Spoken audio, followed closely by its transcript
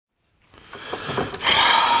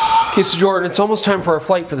Okay, so Jordan, it's almost time for our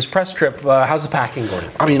flight for this press trip. How's the packing going?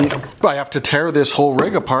 I mean, I have to tear this whole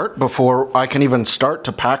rig apart before I can even start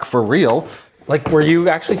to pack for real. Like, were you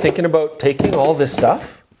actually thinking about taking all this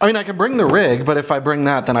stuff? I mean, I can bring the rig, but if I bring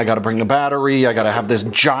that, then I gotta bring the battery, I gotta have this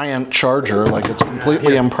giant charger, like it's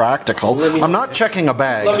completely impractical. I'm not checking a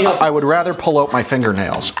bag. I would rather pull out my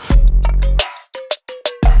fingernails.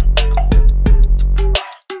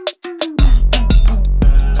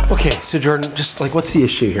 Okay, so Jordan, just like, what's the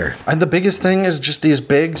issue here? And the biggest thing is just these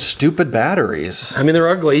big, stupid batteries. I mean, they're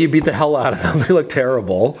ugly. You beat the hell out of them. They look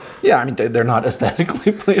terrible. Yeah, I mean, they're not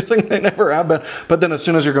aesthetically pleasing. They never have been. But then as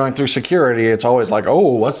soon as you're going through security, it's always like, oh,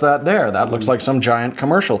 what's that there? That looks like some giant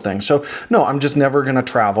commercial thing. So no, I'm just never gonna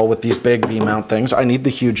travel with these big V-mount things. I need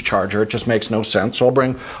the huge charger. It just makes no sense. So I'll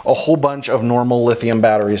bring a whole bunch of normal lithium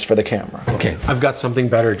batteries for the camera. Okay, I've got something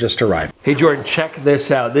better just arrived. Hey Jordan, check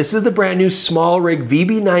this out. This is the brand new SmallRig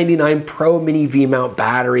VB99 Pro Mini V-Mount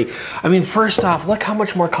battery. I mean, first off, look how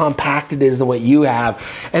much more compact it is than what you have.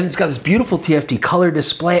 And it's got this beautiful TFT color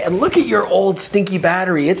display. And look at your old stinky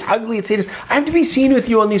battery. It's ugly, it's hideous. I have to be seen with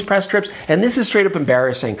you on these press trips, and this is straight up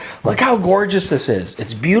embarrassing. Look how gorgeous this is.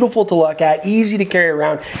 It's beautiful to look at, easy to carry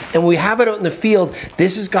around. And when we have it out in the field,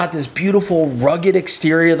 this has got this beautiful rugged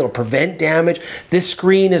exterior that'll prevent damage. This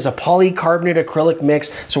screen is a polycarbonate acrylic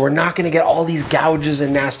mix, so we're not gonna get all these gouges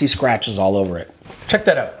and nasty scratches all over it. Check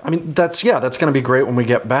that out. I mean, that's gonna be great when we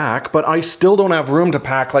get back, but I still don't have room to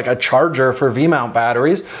pack like a charger for V-mount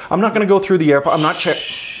batteries. I'm not gonna go through the airport, I'm not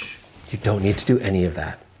You don't need to do any of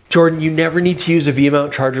that. Jordan, you never need to use a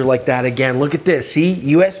V-mount charger like that again. Look at this, see?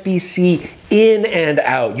 USB-C in and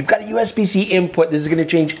out. You've got a USB-C input. This is gonna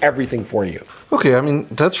change everything for you. Okay, I mean,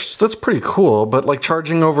 that's pretty cool, but like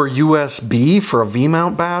charging over USB for a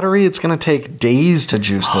V-mount battery, it's gonna take days to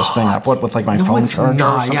juice this thing up. What, with like my phone charger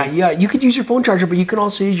or something? Yeah, you could use your phone charger, but you can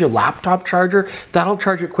also use your laptop charger. That'll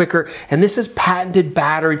charge it quicker. And this is patented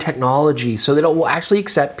battery technology, so that it will actually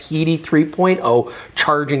accept PD 3.0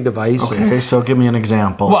 charging devices. Okay, so give me an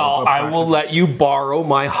example. Well, I will let you borrow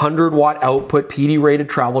my 100-watt output PD rated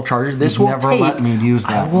travel charger. This will never let me use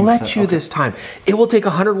that. I will let you this time. It will take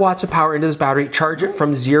 100 watts of power into this battery, charge it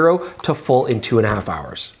from 0 to full in 2.5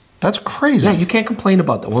 hours. That's crazy. Yeah, you can't complain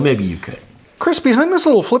about that. Well, maybe you could. Chris, behind this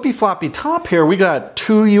little flippy floppy top here, we got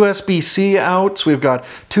 2 USB-C outs, we've got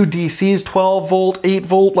 2 DCs, 12 volt, 8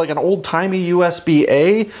 volt, like an old timey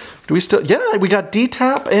USB-A. Do we still, yeah, we got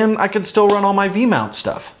D-tap, and I can still run all my V-mount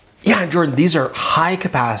stuff. Yeah, Jordan, these are high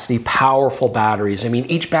capacity, powerful batteries. I mean,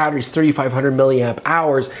 each battery is 3,500 milliamp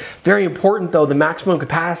hours. Very important though, the maximum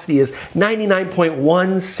capacity is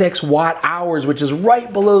 99.16 watt hours, which is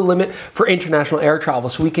right below the limit for international air travel.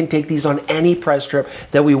 So we can take these on any press trip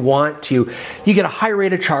that we want to. You get a high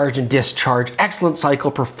rate of charge and discharge, excellent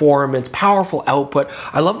cycle performance, powerful output.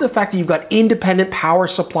 I love the fact that you've got independent power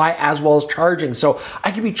supply as well as charging. So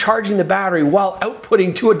I could be charging the battery while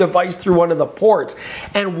outputting to a device through one of the ports.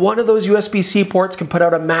 And one of those USB-C ports can put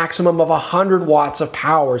out a maximum of 100 watts of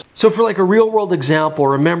power. So for like a real world example,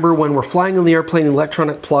 remember when we're flying on the airplane, the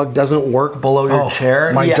electronic plug doesn't work below your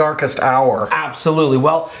chair? My darkest hour. Absolutely.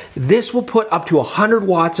 Well, this will put up to 100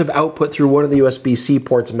 watts of output through one of the USB-C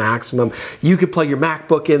ports maximum. You could plug your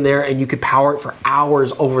MacBook in there and you could power it for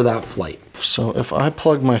hours over that flight. So if I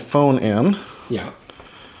plug my phone in, yeah,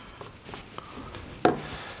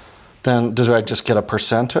 then do I just get a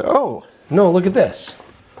percentage? Oh. No, look at this.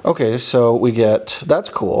 Okay, so we get, that's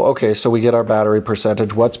cool. Okay, so we get our battery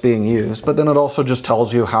percentage, what's being used, but then it also just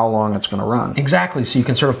tells you how long it's gonna run. Exactly, so you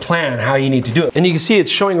can sort of plan how you need to do it. And you can see it's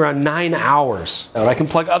showing around 9 hours. And I can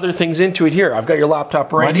plug other things into it here. I've got your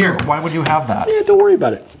laptop right here. Why would you have that? Yeah, don't worry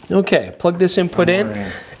about it. Okay, plug this input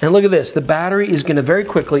in, and look at this. The battery is gonna very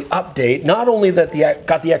quickly update, not only that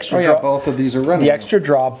got the extra draw. Yeah, both of these are running. The extra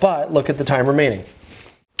draw, but look at the time remaining.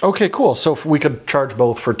 Okay, cool. So if we could charge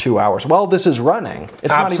both for 2 hours. While this is running, it's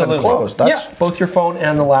not even closed. Yeah, both your phone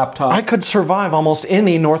and the laptop. I could survive almost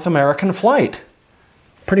any North American flight.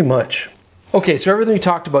 Pretty much. Okay, so everything we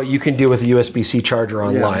talked about you can do with a USB-C charger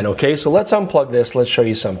online, okay? So let's unplug this, let's show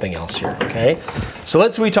you something else here, okay? So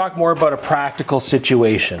let's talk more about a practical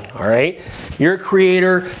situation, all right? You're a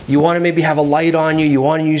creator, you wanna maybe have a light on you, you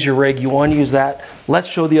wanna use your rig, you wanna use that. Let's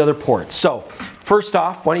show the other ports. So, first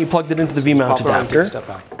off, why don't you plug it into the V-mount adapter?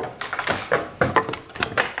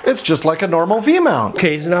 It's just like a normal V-mount.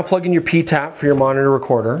 Okay, so now plug in your P-tap for your monitor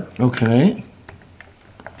recorder. Okay.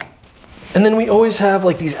 And then we always have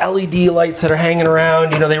like these LED lights that are hanging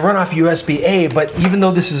around. You know, they run off USB-A, but even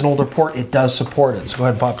though this is an older port, it does support it. So go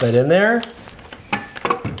ahead and pop that in there.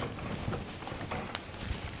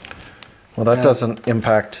 Well, that doesn't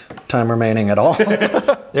impact time remaining at all.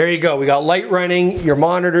 There you go. We got light running, your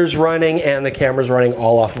monitor's running, and the camera's running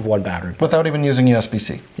all off of one battery. Without even using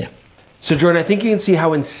USB-C. Yeah. So Jordan, I think you can see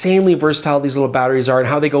how insanely versatile these little batteries are and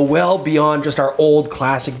how they go well beyond just our old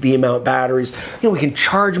classic V-mount batteries. You know, we can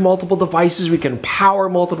charge multiple devices, we can power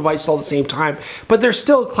multiple devices all at the same time, but they're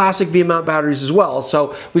still classic V-mount batteries as well.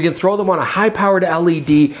 So we can throw them on a high-powered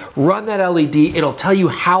LED, run that LED, it'll tell you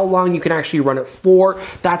how long you can actually run it for.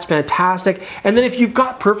 That's fantastic. And then if you've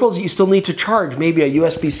got peripherals that you still need to charge, maybe a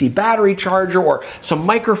USB-C battery charger or some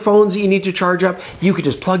microphones that you need to charge up, you could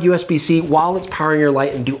just plug USB-C while it's powering your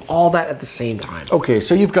light and do all that at the same time. Okay,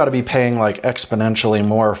 so you've got to be paying like exponentially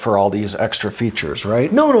more for all these extra features,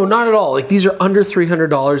 right? No, not at all. Like these are under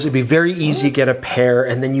 $300. It'd be very easy to get a pair,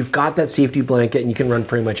 and then you've got that safety blanket and you can run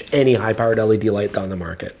pretty much any high-powered LED light on the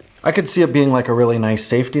market. I could see it being like a really nice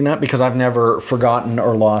safety net because I've never forgotten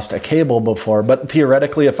or lost a cable before. But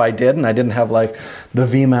theoretically, if I did and I didn't have like the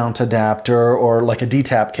V-mount adapter or like a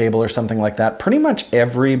D-tap cable or something like that, pretty much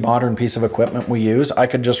every modern piece of equipment we use, I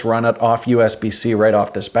could just run it off USB-C right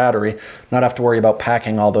off this battery, not have to worry about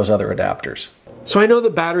packing all those other adapters. So I know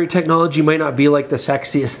that battery technology might not be like the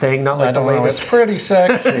sexiest thing, not like the latest. It's pretty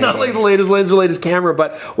sexy. Not like the latest lens or latest camera,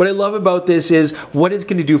 but what I love about this is what it's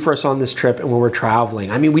going to do for us on this trip and when we're traveling.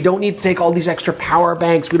 I mean, we don't need to take all these extra power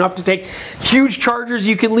banks. We don't have to take huge chargers.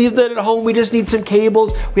 You can leave that at home. We just need some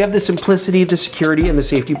cables. We have the simplicity, the security, and the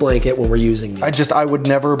safety blanket when we're using these. I would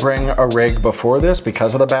never bring a rig before this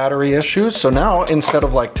because of the battery issues. So now, instead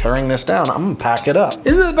of like tearing this down, I'm gonna pack it up.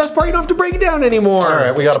 Isn't that the best part? You don't have to break it down anymore. All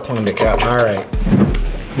right, we got a plane to catch. All right.